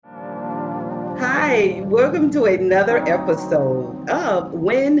right, welcome to another episode of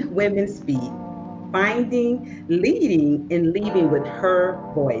When Women Speak, Finding, Leading, and Leading with Her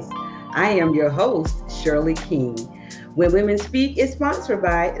Voice. I am your host, Shirley King. When Women Speak is sponsored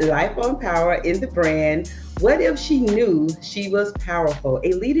by Life on Power in the brand. What if she knew she was powerful?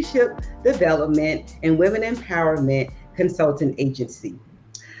 A leadership development and women empowerment consulting agency.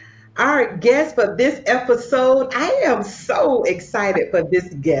 Our guest for this episode, I am so excited for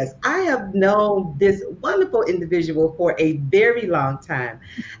this guest. I have known this wonderful individual for a very long time.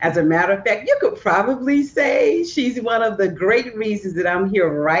 As a matter of fact, you could probably say she's one of the great reasons that I'm here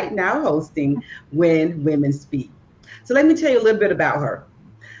right now hosting When Women Speak. So let me tell you a little bit about her.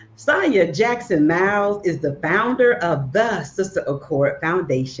 Sonia Jackson Myles is the founder of the Sister Accord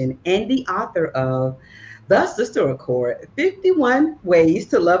Foundation and the author of The Sister Accord 51 Ways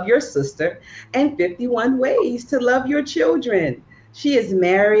to Love Your Sister and 51 Ways to Love Your Children. She is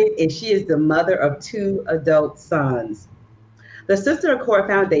married and she is the mother of two adult sons. The Sister Accord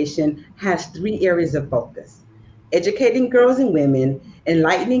Foundation has three areas of focus: educating girls and women,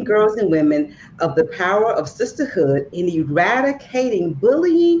 enlightening girls and women of the power of sisterhood, and eradicating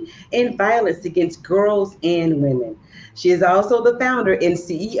bullying and violence against girls and women. She is also the founder and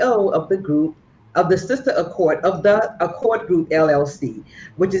CEO of the group of the Sister Accord of the Accord Group LLC,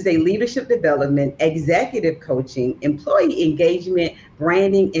 which is a leadership development, executive coaching, employee engagement,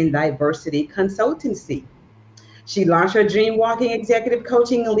 branding, and diversity consultancy. She launched her Dream Walking Executive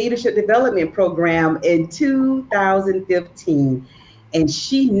Coaching and Leadership Development Program in 2015. And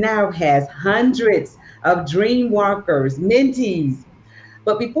she now has hundreds of Dream Walkers, mentees.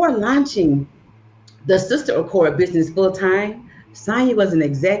 But before launching the Sister Accord business full time, Sonia was an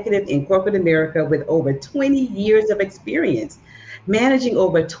executive in corporate America with over 20 years of experience, managing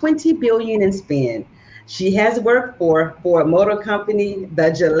over 20 billion in spend. She has worked for Ford Motor Company,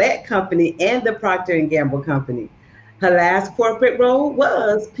 the Gillette Company, and the Procter and Gamble Company. Her last corporate role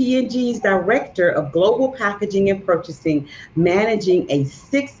was P&G's Director of Global Packaging and Purchasing, managing a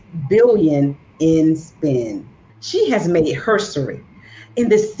 6 billion in spend. She has made history. In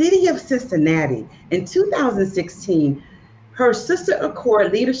the city of Cincinnati in 2016, her Sister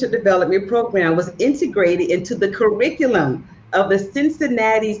Accord Leadership Development Program was integrated into the curriculum of the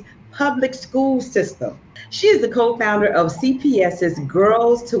Cincinnati's public school system. She is the co-founder of CPS's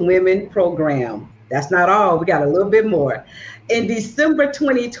Girls to Women program. That's not all, we got a little bit more. In December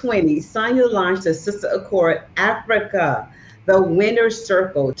 2020, Sonia launched the Sister Accord Africa, the Winner's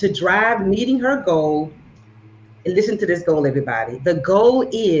Circle, to drive meeting her goal. And listen to this goal, everybody. The goal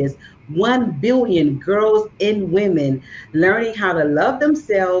is 1 billion girls and women learning how to love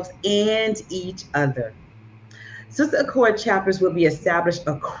themselves and each other. Sister Accord chapters will be established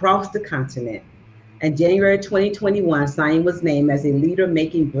across the continent. In January 2021, Sonia was named as a leader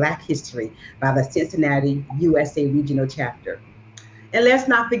making Black history by the Cincinnati USA Regional Chapter. And let's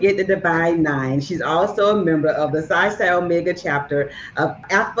not forget the Divine Nine. She's also a member of the Psi Psi Omega chapter of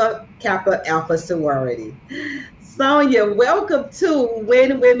Alpha Kappa Alpha Sorority. Sonia, welcome to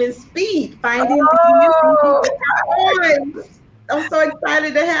When Women Speak, Finding Oh, Voice. I'm so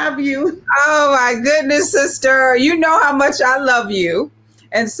excited to have you. oh my goodness, sister. You know how much I love you.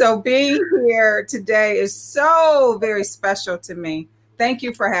 And so being here today is so very special to me. Thank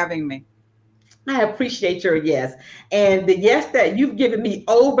you for having me. I appreciate your yes. And the yes that you've given me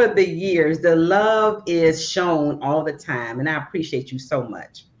over the years, the love is shown all the time. And I appreciate you so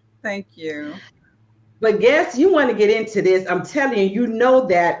much. Thank you. But guests, you want to get into this. I'm telling you, you know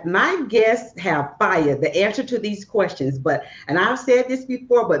that my guests have fire, the answer to these questions. And I've said this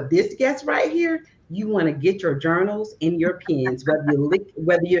before, but this guest right here, you want to get your journals and your pens,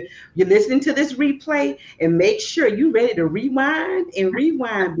 whether you're listening to this replay, and make sure you're ready to rewind and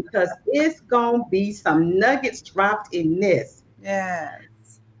rewind, because it's gonna be some nuggets dropped in this. Yes.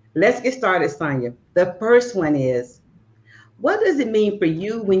 Let's get started, Sonia. The first one is, what does it mean for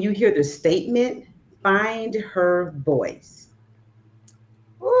you when you hear the statement, find her voice?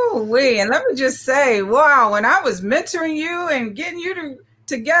 Ooh, and let me just say, wow, when I was mentoring you and getting you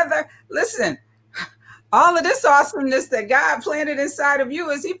together, listen, all of this awesomeness that God planted inside of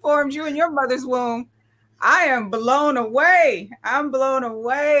you as He formed you in your mother's womb, I am blown away. I'm blown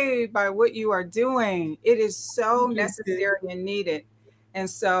away by what you are doing. It is so Thank you. necessary and needed. And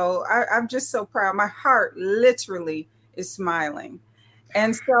so I'm just so proud. My heart literally is smiling.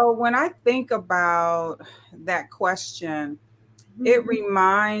 And so when I think about that question, it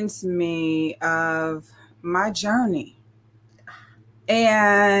reminds me of my journey.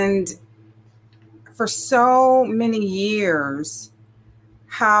 And for so many years,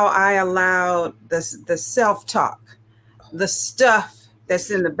 how I allowed the self-talk, the stuff that's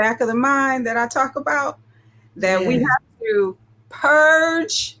in the back of the mind that I talk about, that we Yeah. have to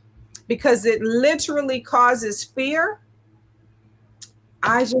purge because it literally causes fear.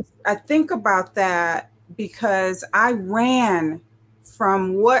 I think about that because I ran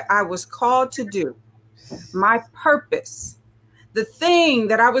from what I was called to do, my purpose, the thing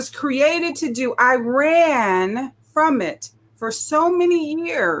that I was created to do. I ran from it for so many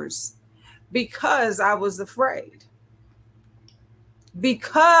years because I was afraid,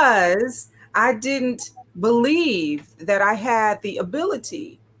 because I didn't believe that I had the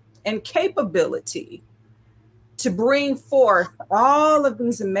ability and capability to bring forth all of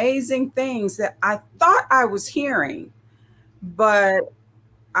these amazing things that I thought I was hearing, but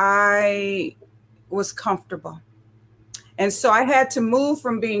I was comfortable. And so I had to move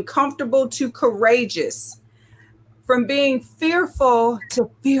from being comfortable to courageous, from being fearful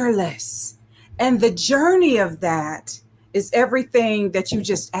to fearless. And the journey of that is everything that you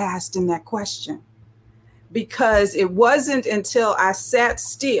just asked in that question. Because it wasn't until I sat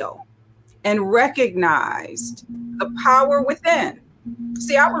still and recognized the power within.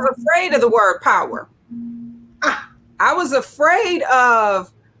 See, I was afraid of the word power. Ah, I was afraid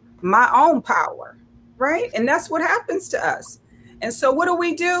of my own power, right? And that's what happens to us. And so what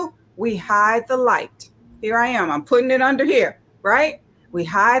do? We hide the light. Here I am. I'm putting it under here, right? We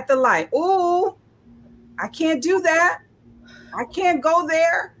hide the light. Ooh, I can't do that. I can't go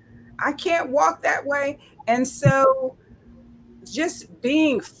there. I can't walk that way. And so just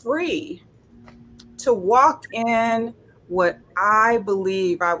being free to walk in what I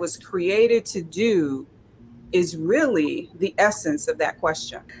believe I was created to do is really the essence of that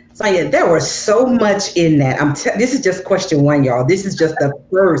question. Sonia, there was so much in that. This is just question one, y'all. This is just the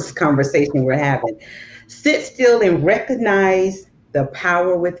first conversation we're having. Sit still and recognize the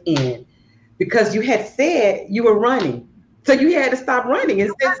power within, because you had said you were running, so you had to stop running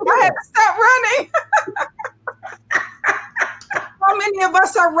and sit I had still. to stop running. How many of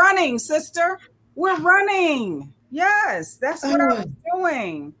us are running, sister? We're running. Yes, that's what I Oh, was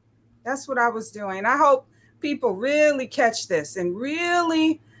doing. That's what I was doing. I hope people really catch this and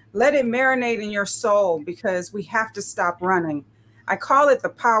really let it marinate in your soul, because we have to stop running. I call it the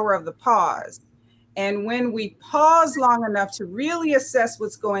power of the pause. And when we pause long enough to really assess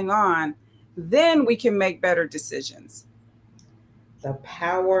what's going on, then we can make better decisions. the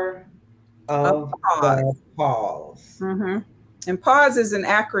power A of the pause. pause. Hmm. And pause is an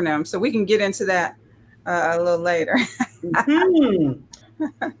acronym, so we can get into that a little later. Hmm.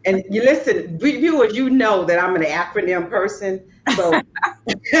 And you listen, viewers, you know that I'm an acronym person. So,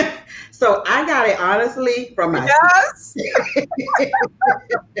 so I got it honestly from my. Yes.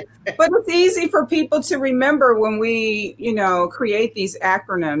 But it's easy for people to remember when we, create these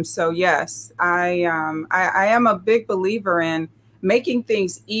acronyms. So yes, I am a big believer in making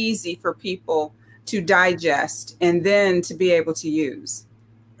things easy for people to digest and then to be able to use.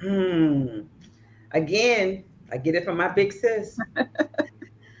 Hmm. Again, I get it from my big sis.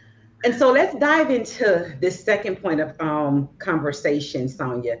 And so let's dive into this second point of conversation,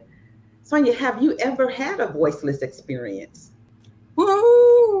 Sonia. Sonia, have you ever had a voiceless experience?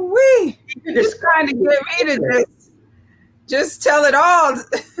 Woo wee! You You're describe trying to it. get me to just tell it all.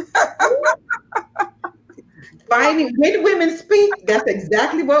 Finding when women speak, that's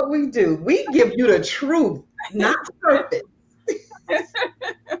exactly what we do. We give you the truth, not surface.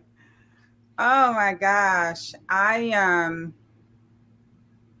 Oh my gosh. I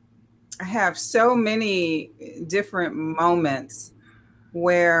have so many different moments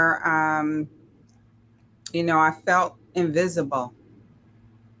where I felt invisible.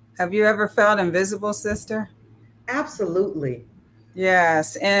 Have you ever felt invisible, sister? Absolutely.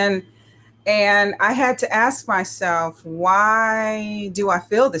 Yes. And I had to ask myself, why do I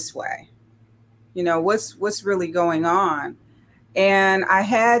feel this way? What's really going on? And I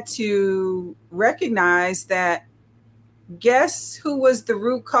had to recognize that, guess who was the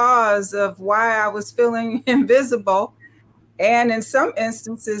root cause of why I was feeling invisible, and in some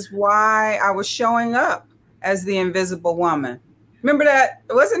instances why I was showing up as the invisible woman. Remember that?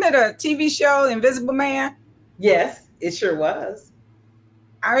 Wasn't it a TV show, Invisible Man? Yes, it sure was.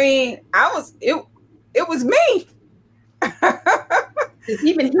 I mean, it was me. 'Cause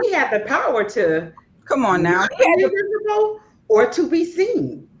even he had the power to Come on now. not be invisible or to be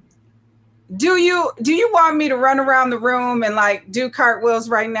seen. Do you want me to run around the room and like do cartwheels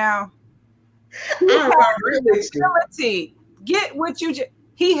right now? He I'm had right the with you. ability. Get what you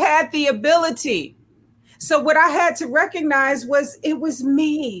he had the ability. So what I had to recognize was it was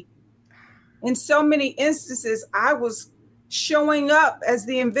me. In so many instances, I was showing up as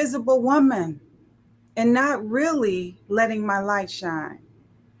the invisible woman. and not really letting my light shine.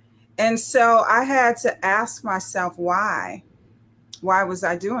 And so I had to ask myself why. Why was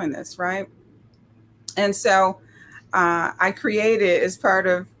I doing this, right? And so I created, as part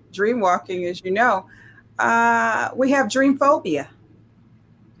of dream walking, as you know, we have dream phobia,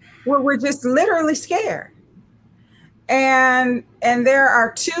 where we're just literally scared. And there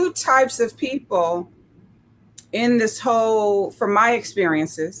are two types of people in this whole, from my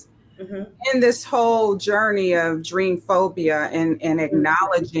experiences, Mm-hmm. in this whole journey of dream phobia and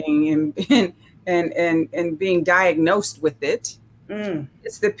acknowledging and being diagnosed with it. Mm-hmm.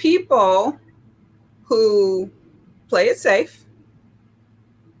 It's the people who play it safe.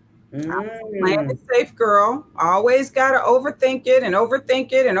 Playing Mm-hmm. it safe, girl. Always got to overthink it and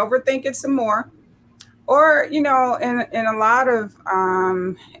overthink it and overthink it some more. Or, in a lot of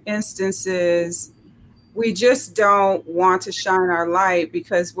instances, we just don't want to shine our light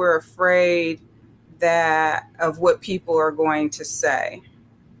because we're afraid that of what people are going to say.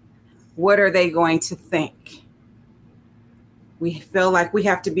 What are they going to think? We feel like we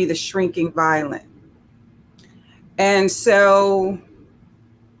have to be the shrinking violet. And so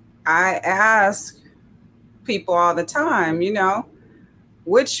I ask people all the time,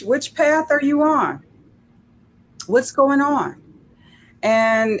 which path are you on? What's going on?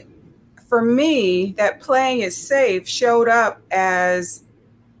 And for me, that playing it safe showed up as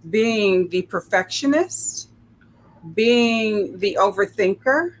being the perfectionist, being the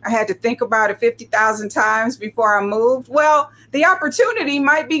overthinker. I had to think about it 50,000 times before I moved. Well, the opportunity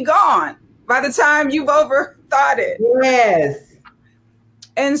might be gone by the time you've overthought it. Yes.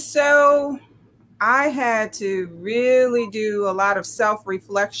 And so I had to really do a lot of self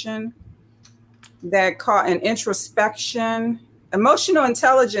reflection that caught an introspection. Emotional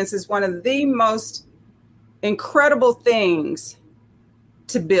intelligence is one of the most incredible things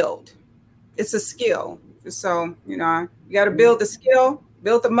to build. It's a skill. So, you got to build the skill,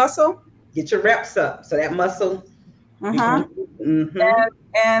 build the muscle. Get your reps up so that muscle. Uh-huh. Mm-hmm.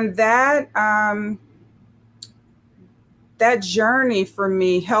 And that journey for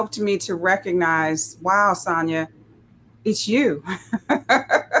me helped me to recognize, wow, Sonia, it's you.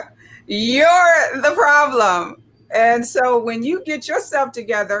 You're the problem. And so when you get yourself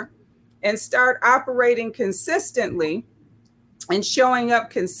together and start operating consistently and showing up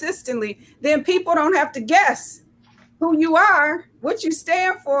consistently, then people don't have to guess who you are, what you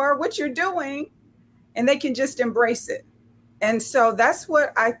stand for, what you're doing, and they can just embrace it. And so that's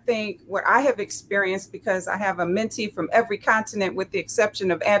what I think, what I have experienced, because I have a mentee from every continent with the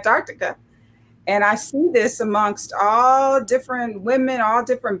exception of Antarctica. And I see this amongst all different women, all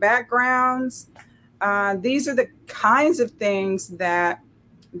different backgrounds. These are the kinds of things that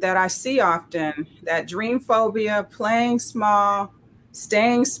I see often: that dream phobia, playing small,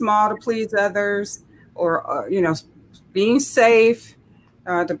 staying small to please others, or being safe,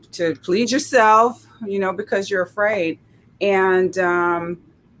 to please yourself, because you're afraid. And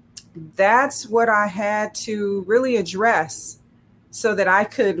that's what I had to really address so that I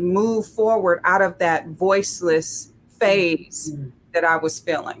could move forward out of that voiceless phase Mm-hmm. that I was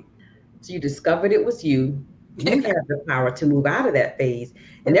feeling. So you discovered it was you. You Yeah. had the power to move out of that phase.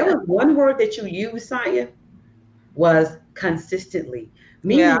 And there was one word that you used, Sonia, was consistently.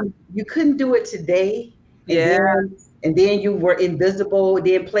 Yeah. Meaning you couldn't do it today and Yeah. then you were invisible,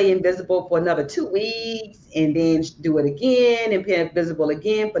 then play invisible for another 2 weeks, and then do it again and play invisible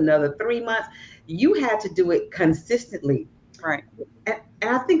again for another 3 months. You had to do it consistently. Right. And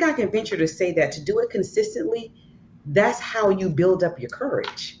I think I can venture to say that to do it consistently, that's how you build up your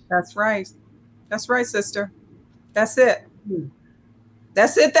courage. That's right. That's right, sister. That's it. Hmm.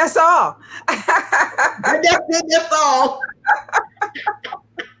 That's it. That's all. That's it, that's all.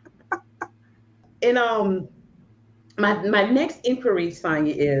 And my next inquiry,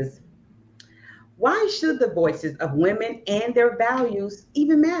 Sonia, is why should the voices of women and their values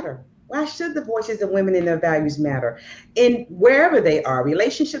even matter? Why should the voices of women and their values matter? In wherever they are,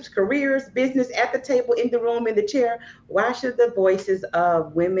 relationships, careers, business, at the table, in the room, in the chair, why should the voices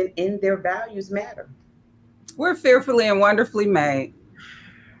of women and their values matter? We're fearfully and wonderfully made.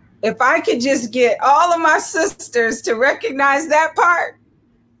 If I could just get all of my sisters to recognize that part,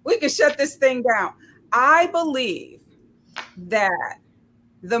 we could shut this thing down. I believe that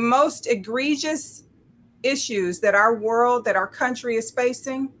the most egregious issues that our world, that our country is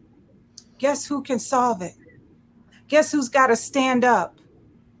facing, guess who can solve it? Guess who's got to stand up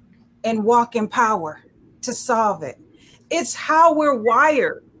and walk in power to solve it? It's how we're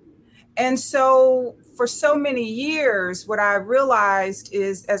wired. And so, for so many years, what I realized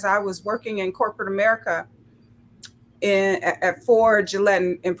is, as I was working in corporate America, at Ford, Gillette,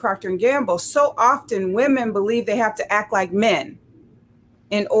 and Procter and Gamble, so often women believe they have to act like men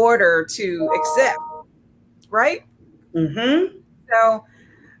in order to accept, right? Mm-hmm. So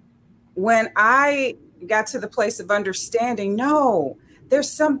when I got to the place of understanding, no,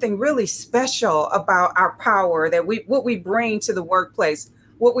 there's something really special about our power, that what we bring to the workplace,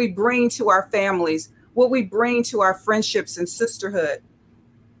 what we bring to our families, what we bring to our friendships and sisterhood.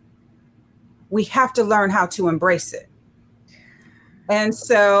 We have to learn how to embrace it. And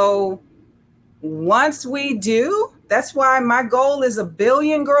so once we do, that's why my goal is 1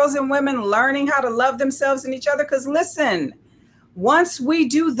 billion girls and women learning how to love themselves and each other. Because listen, once we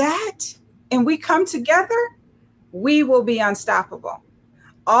do that and we come together, we will be unstoppable.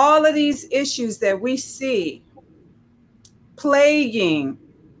 All of these issues that we see plaguing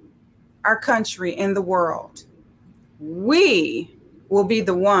our country and the world, we will be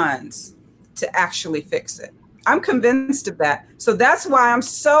the ones to actually fix it. I'm convinced of that. So that's why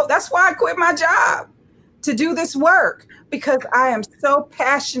I quit my job to do this work, because I am so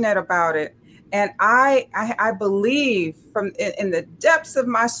passionate about it. And I believe in the depths of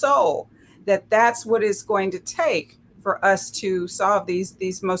my soul that that's what it's going to take for us to solve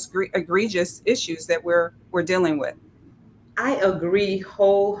these most egregious issues that we're dealing with. I agree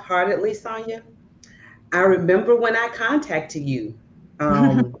wholeheartedly, Sonia. I remember when I contacted you,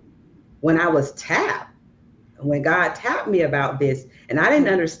 um, when I was tapped, when God tapped me about this, and I didn't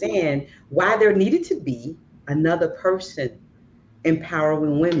understand why there needed to be another person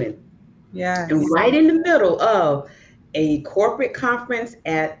empowering women. And Yes. right in the middle of a corporate conference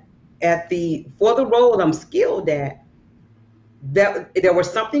at the for the role I'm skilled at, that there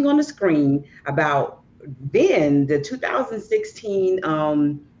was something on the screen about then the 2016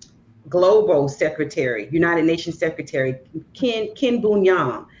 global secretary, United Nations secretary, Ken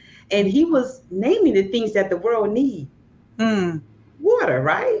Bunyang, and he was naming the things that the world need. Mm, Water,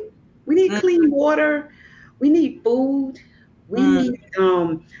 right? We need mm, clean water. We need food. We mm. need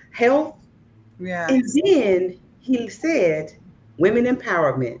health. And Yes. then he said, women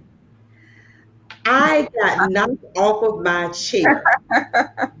empowerment. I got knocked off of my chair.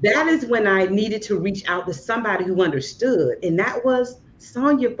 That is when I needed to reach out to somebody who understood. And that was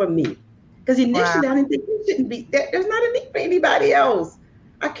Sonia for me. Because Wow. initially I didn't think you shouldn't be there. There's not a need for anybody else.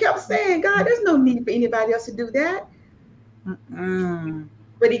 I kept saying, God, there's no need for anybody else to do that. Mm.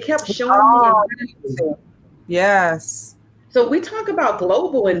 But he kept showing me and Oh, showing me. yes. So we talk about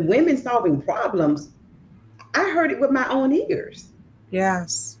global and women solving problems. I heard it with my own ears.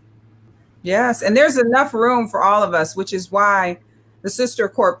 Yes. Yes. And there's enough room for all of us, which is why the sister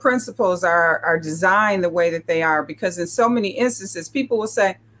court principles are designed the way that they are, because in so many instances, people will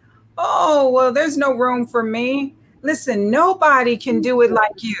say, oh, well, there's no room for me. Listen, nobody can do it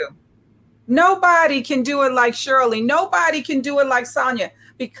like you. Nobody can do it like Shirley. Nobody can do it like Sonia.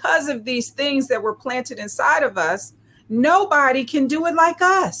 Because of these things that were planted inside of us, nobody can do it like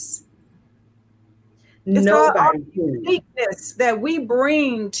us. It's all Nobody can. uniqueness that we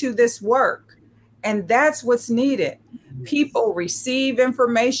bring to this work. And that's what's needed. Yes. People receive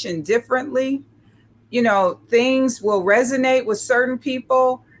information differently. Things will resonate with certain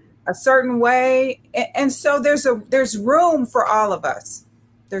people a certain way. And so there's room for all of us.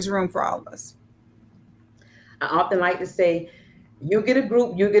 There's room for all of us. I often like to say, you get a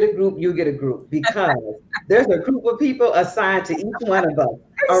group, you get a group, you get a group, because there's a group of people assigned to each one of us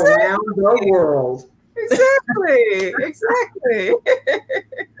around the Exactly. world. Exactly. Exactly.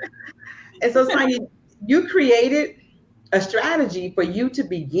 And so, Sonia, you created a strategy for you to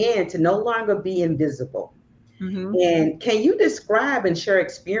begin to no longer be invisible. Hmm. And can you describe and share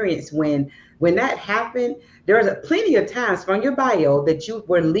experience when that happened? There's plenty of times from your bio that you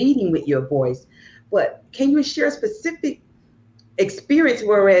were leading with your voice, but can you share a specific experience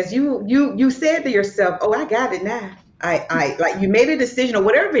whereas you said to yourself, "Oh, I got it now." I like you made a decision or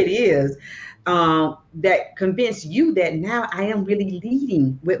whatever it is that convinced you that now I am really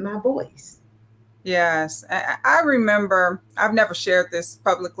leading with my voice. Yes. I remember, I've never shared this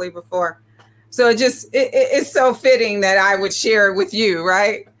publicly before. So it's so fitting that I would share it with you,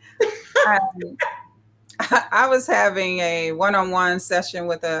 right? Um, I was having a one-on-one session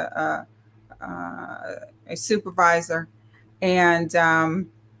with a supervisor, and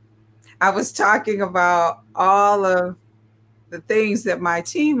I was talking about all of the things that my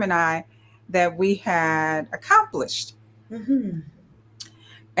team and I that we had accomplished. Mm-hmm.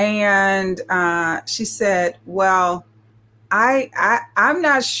 And she said, "Well, I'm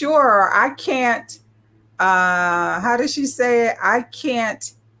not sure. I can't. How does she say it? I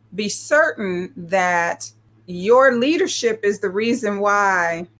can't be certain that your leadership is the reason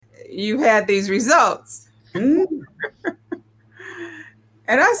why you had these results." Mm-hmm.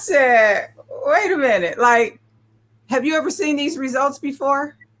 And I said, wait a minute. Like, have you ever seen these results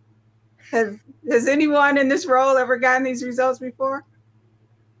before? Has, has anyone in this role ever gotten these results before?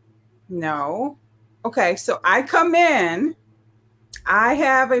 No. Okay, so I come in, I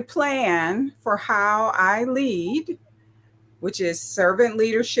have a plan for how I lead, which is servant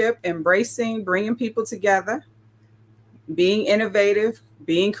leadership, embracing, bringing people together, being innovative,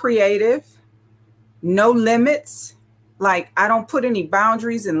 being creative, no limits. Like, I don't put any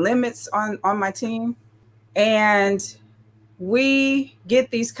boundaries and limits on my team. And we get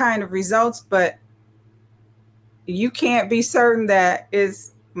these kind of results, but you can't be certain that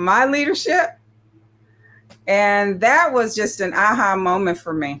is my leadership. And that was just an aha moment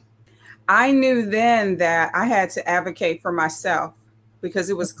for me. I knew then that I had to advocate for myself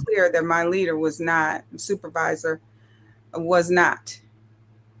because it was clear that my leader was not, supervisor was not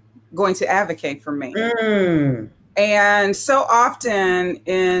going to advocate for me. Mm. And so often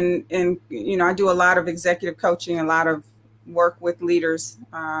in I do a lot of executive coaching, a lot of work with leaders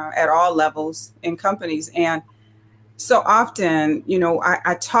at all levels in companies. And so often,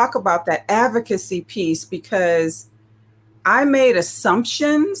 I talk about that advocacy piece because I made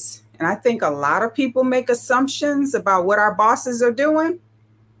assumptions, and I think a lot of people make assumptions about what our bosses are doing.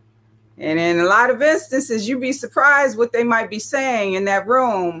 And in a lot of instances, you'd be surprised what they might be saying in that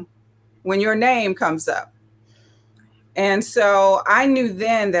room when your name comes up. And so I knew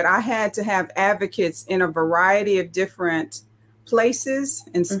then that I had to have advocates in a variety of different places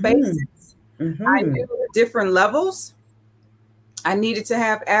and spaces. Mm-hmm. I knew at different levels I needed to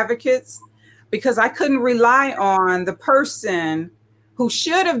have advocates because I couldn't rely on the person who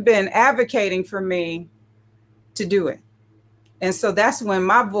should have been advocating for me to do it. And so that's when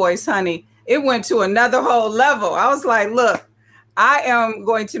my voice, honey, it went to another whole level. I was like, look, I am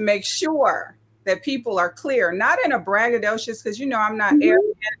going to make sure that people are clear, not in a braggadocious, because I'm not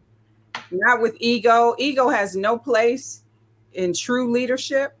arrogant, not with ego. Ego has no place in true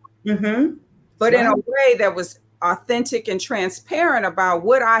leadership, but in a way that was authentic and transparent about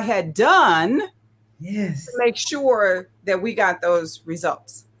what I had done to make sure that we got those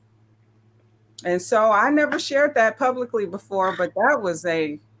results. And so I never shared that publicly before, but that was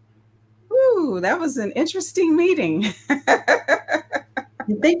an interesting meeting.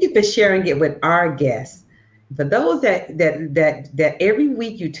 Thank you for sharing it with our guests. For those that every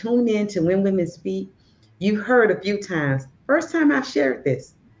week you tune in to When Women Speak, you heard a few times. First time I shared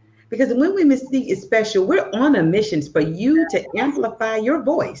this. Because When Women Speak is special. We're on a mission for you to amplify your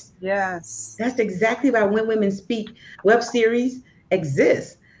voice. Yes. That's exactly why When Women Speak web series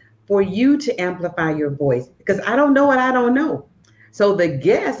exists, for you to amplify your voice. Because I don't know what I don't know. So the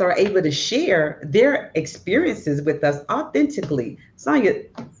guests are able to share their experiences with us authentically. Sonia,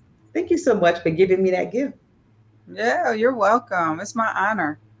 thank you so much for giving me that gift. Yeah, you're welcome. It's my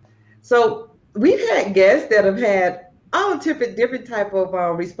honor. So we've had guests that have had all different type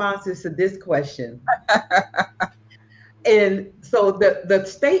of responses to this question. And so the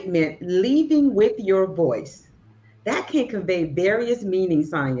statement, leaving with your voice, that can convey various meanings,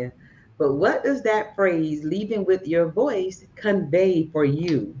 Sonia. But what does that phrase, leaving with your voice, convey for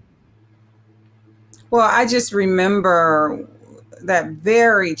you? Well, I just remember that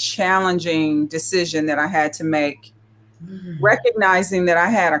very challenging decision that I had to make, recognizing that I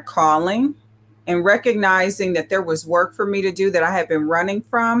had a calling and recognizing that there was work for me to do that I had been running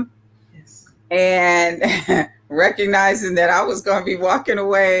from. Yes. And recognizing that I was going to be walking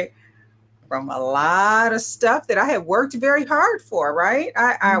away from a lot of stuff that I had worked very hard for, right?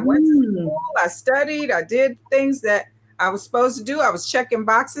 I went to school, I studied, I did things that I was supposed to do. I was checking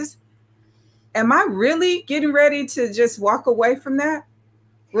boxes. Am I really getting ready to just walk away from that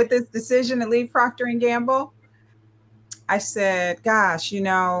with this decision to leave Procter & Gamble? I said, gosh,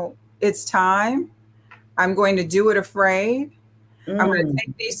 it's time. I'm going to do it afraid. I'm going to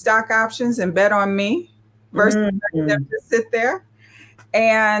take these stock options and bet on me versus letting them just sit there.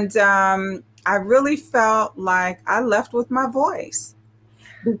 And I really felt like I left with my voice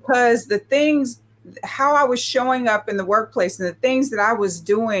because the things, how I was showing up in the workplace and the things that I was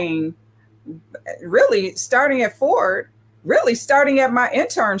doing, really starting at Ford, really starting at my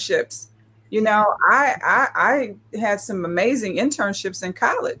internships. I had some amazing internships in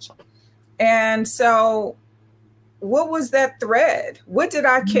college. And so what was that thread? What did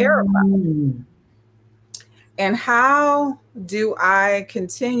I care about? And how do I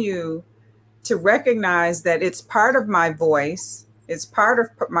continue to recognize that it's part of my voice, it's part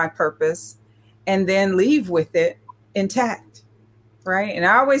of my purpose, and then leave with it intact, right? And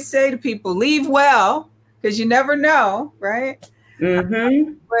I always say to people, leave well, because you never know, right?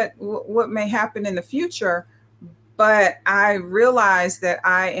 What may happen in the future. But I realized that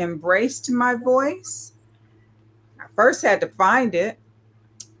I embraced my voice. I first had to find it,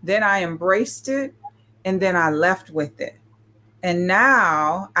 then I embraced it, and then I left with it. And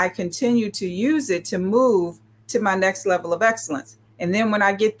now I continue to use it to move to my next level of excellence. And then when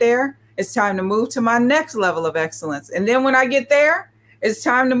I get there, it's time to move to my next level of excellence. And then when I get there, it's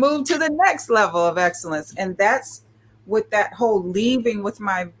time to move to the next level of excellence. And that's with that whole leaving with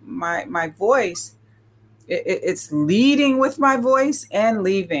my voice. It's leading with my voice and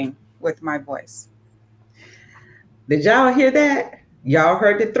leaving with my voice. Did y'all hear that? Y'all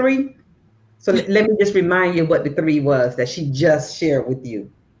heard the three? So let me just remind you what the three was that she just shared with you.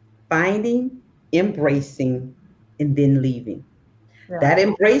 Finding, embracing, and then leaving. Yeah. That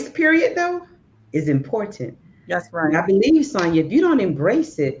embrace period, though, is important. That's right. And I believe, Sonia, if you don't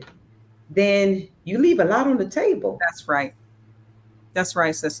embrace it, then you leave a lot on the table. That's right. That's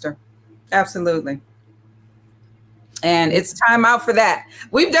right, sister. Absolutely. And it's time out for that.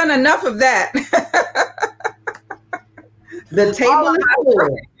 We've done enough of that. The table is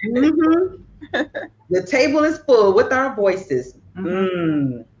full. Mm-hmm. The table is full with our voices.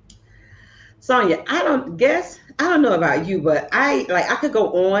 Mm. Sonia, I don't know about you, but I could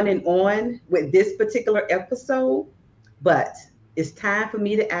go on and on with this particular episode, but it's time for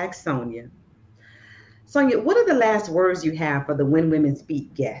me to ask Sonia. Sonia, what are the last words you have for the When Women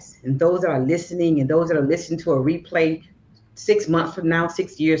Speak guests and those that are listening and those that are listening to a replay 6 months from now,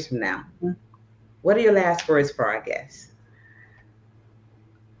 6 years from now? Mm-hmm. What are your last words for our guests?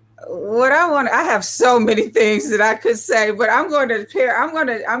 I have so many things that I could say, but I'm going to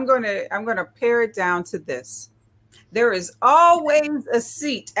pare it down to this. There is always a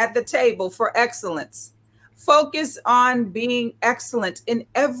seat at the table for excellence. Focus on being excellent in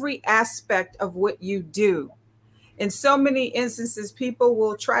every aspect of what you do. In so many instances, people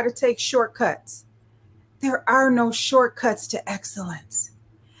will try to take shortcuts. There are no shortcuts to excellence.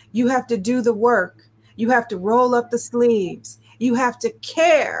 You have to do the work. You have to roll up the sleeves. You have to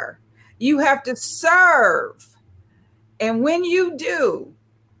care. You have to serve. And when you do,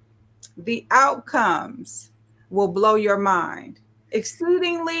 the outcomes will blow your mind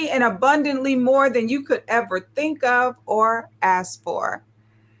exceedingly and abundantly more than you could ever think of or ask for.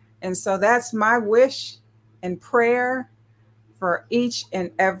 And so that's my wish and prayer for each and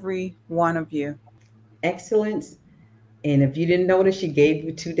every one of you. Excellence. And if you didn't notice, she gave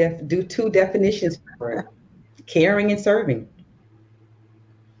you two definitions for it. Caring and serving.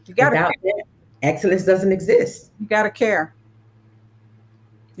 Without that, excellence doesn't exist. You got to care.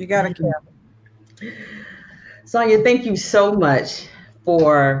 You got to care. Sonia, thank you so much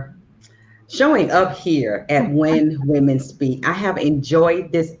for showing up here at When Women Speak. I have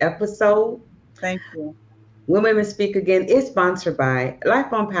enjoyed this episode. Thank you. When Women Speak again is sponsored by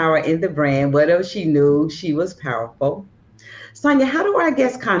Life on Power in the brand. Whatever she knew, she was powerful. Sonia, how do our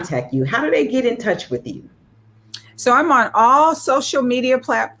guests contact you? How do they get in touch with you? So I'm on all social media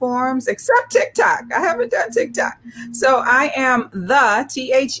platforms except TikTok. I haven't done TikTok. So I am the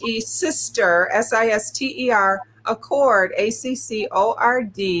THE Sister, SISTER, Accord,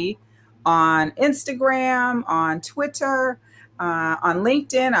 ACCORD, on Instagram, on Twitter, on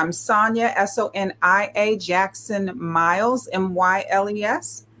LinkedIn. I'm Sonia, SONIA Jackson Myles,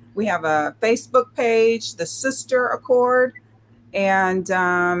 MYLES. We have a Facebook page, the Sister Accord. And,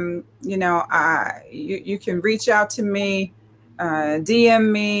 you can reach out to me, DM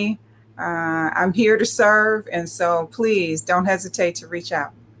me. I'm here to serve. And so please don't hesitate to reach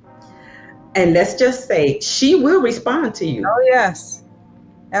out. And let's just say she will respond to you. Oh, yes,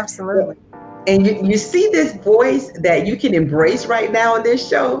 absolutely. And you see this voice that you can embrace right now on this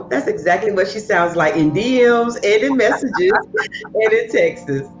show. That's exactly what she sounds like in DMs and in messages and in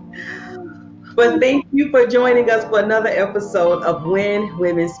texts. But thank you for joining us for another episode of When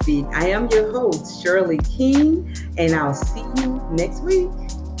Women Speak. I am your host, Shirley King, and I'll see you next week.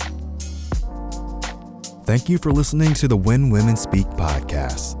 Thank you for listening to the When Women Speak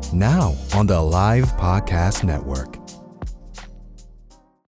podcast, now on the Alive Podcast Network.